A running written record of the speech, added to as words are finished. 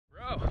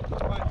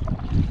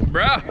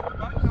Bruh.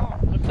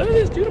 Look at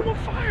this, dude. I'm on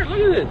fire. Look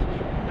at this.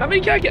 How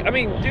many can I get? I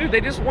mean, dude, they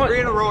just want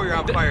 3 in a row. You're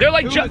on fire. They're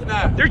like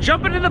they're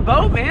jumping in the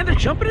boat, man. They're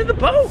jumping in the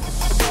boat.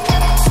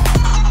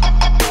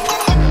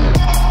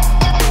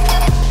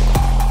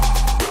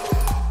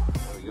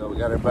 There we go. We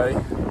got everybody.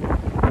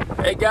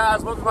 Hey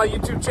guys, welcome to my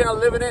YouTube channel,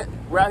 Living It.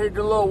 We're out here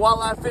doing a little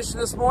walleye fishing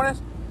this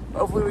morning.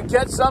 Hopefully we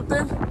catch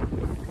something.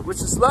 Wish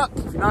us luck.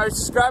 If you're not already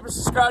subscribed,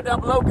 subscribe down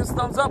below. Give us a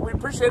thumbs up. We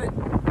appreciate it.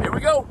 Here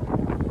we go.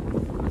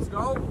 Let's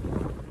go.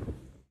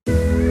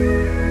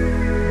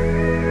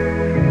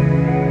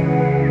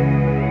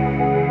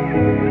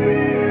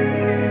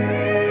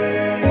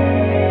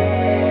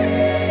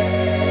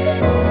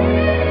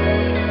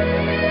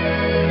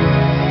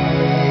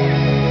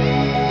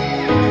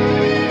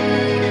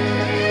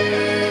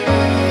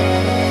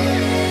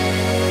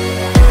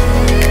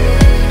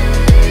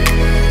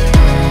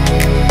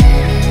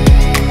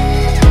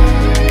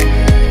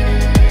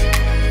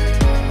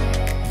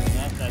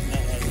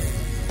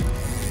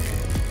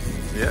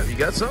 Yeah, you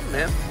got something,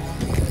 man.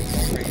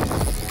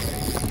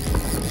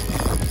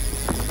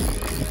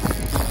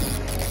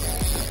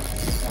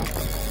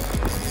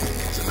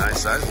 It's a nice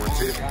size one,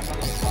 too.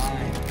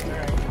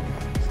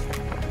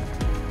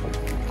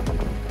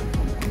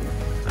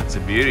 That's a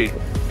beauty.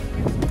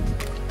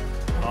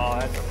 Oh,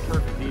 that's a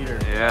perfect eater.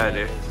 Yeah,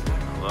 dude.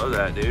 I love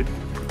that, dude.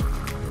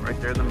 Right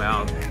there in the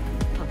mouth.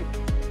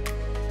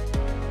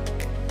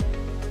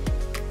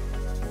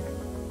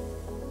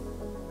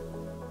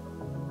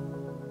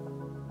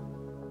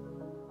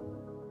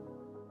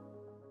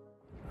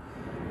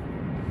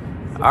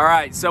 All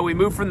right, so we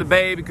moved from the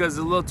bay because it's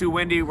a little too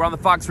windy. We're on the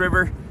Fox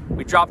River.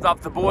 We dropped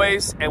off the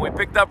boys and we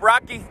picked up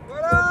Rocky.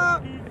 What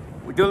up?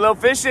 We do a little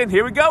fishing.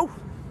 Here we go.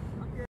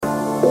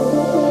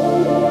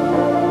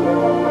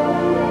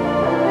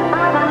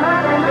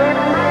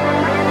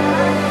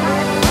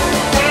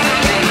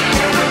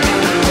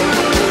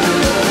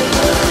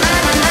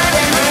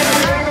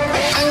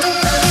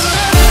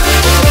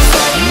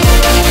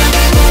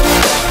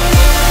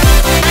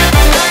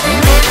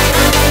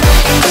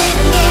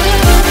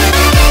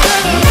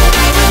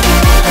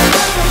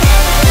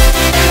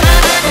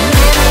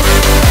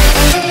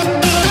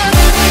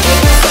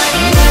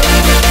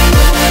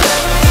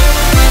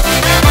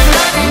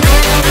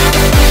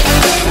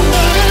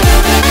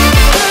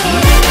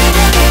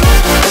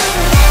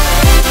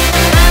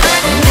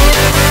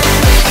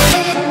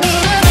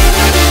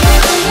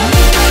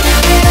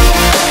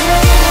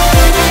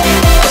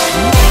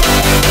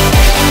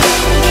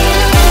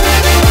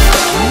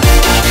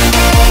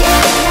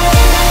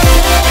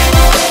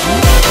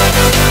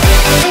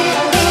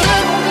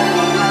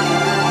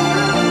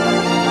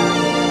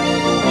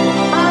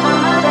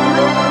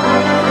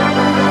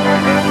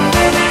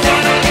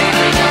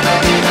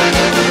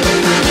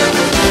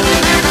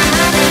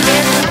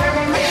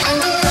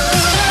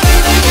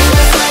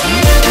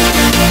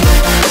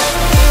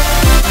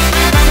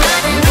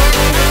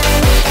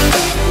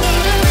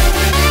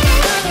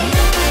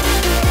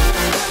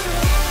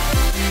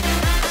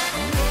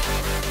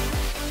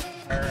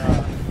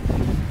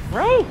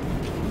 Bro,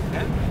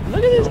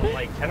 look at this, man.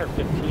 Like 10 or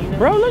 15.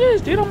 Bro, look at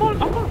this, dude. I'm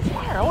on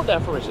fire. I want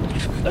that information.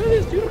 Look at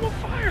this, dude. I'm on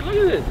fire. Look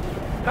at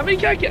this. How many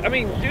can I get? I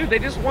mean, dude, they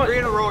just want 3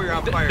 in a row. You're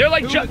on fire. They're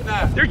like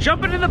they're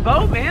jumping in the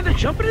boat, man. They're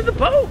jumping in the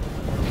boat.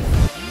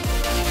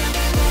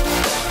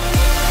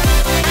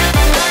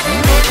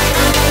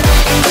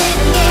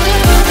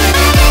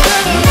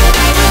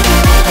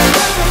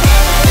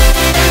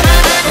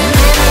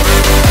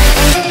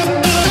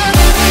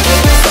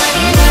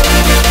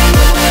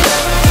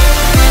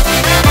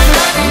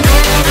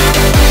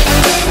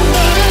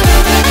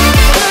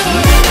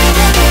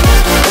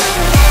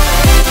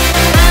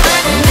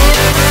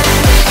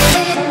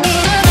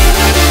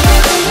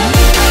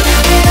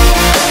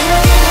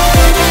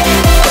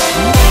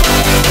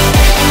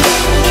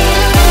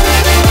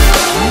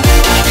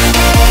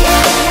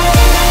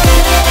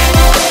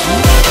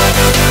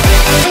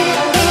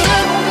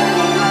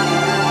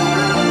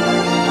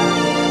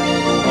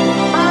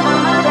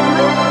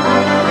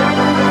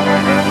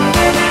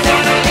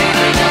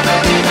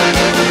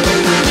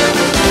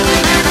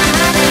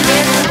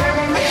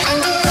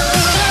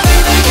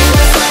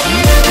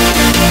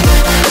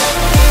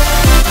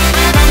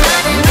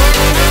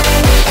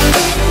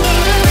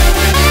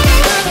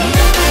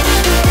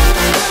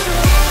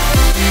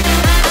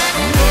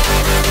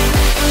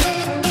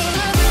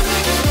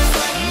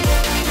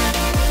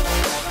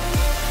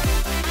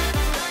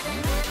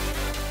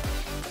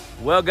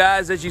 Well,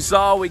 guys, as you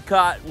saw, we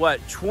caught,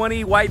 what,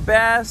 20 white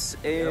bass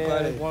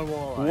and one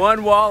walleye. One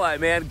walleye,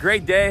 man.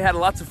 Great day. Had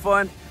lots of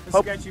fun.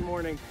 Sketchy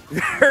morning.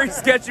 Very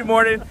sketchy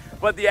morning,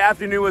 but the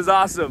afternoon was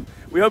awesome.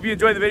 We hope you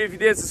enjoyed the video. If you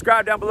did,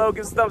 subscribe down below.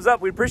 Give us a thumbs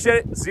up. We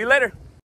appreciate it. See you later.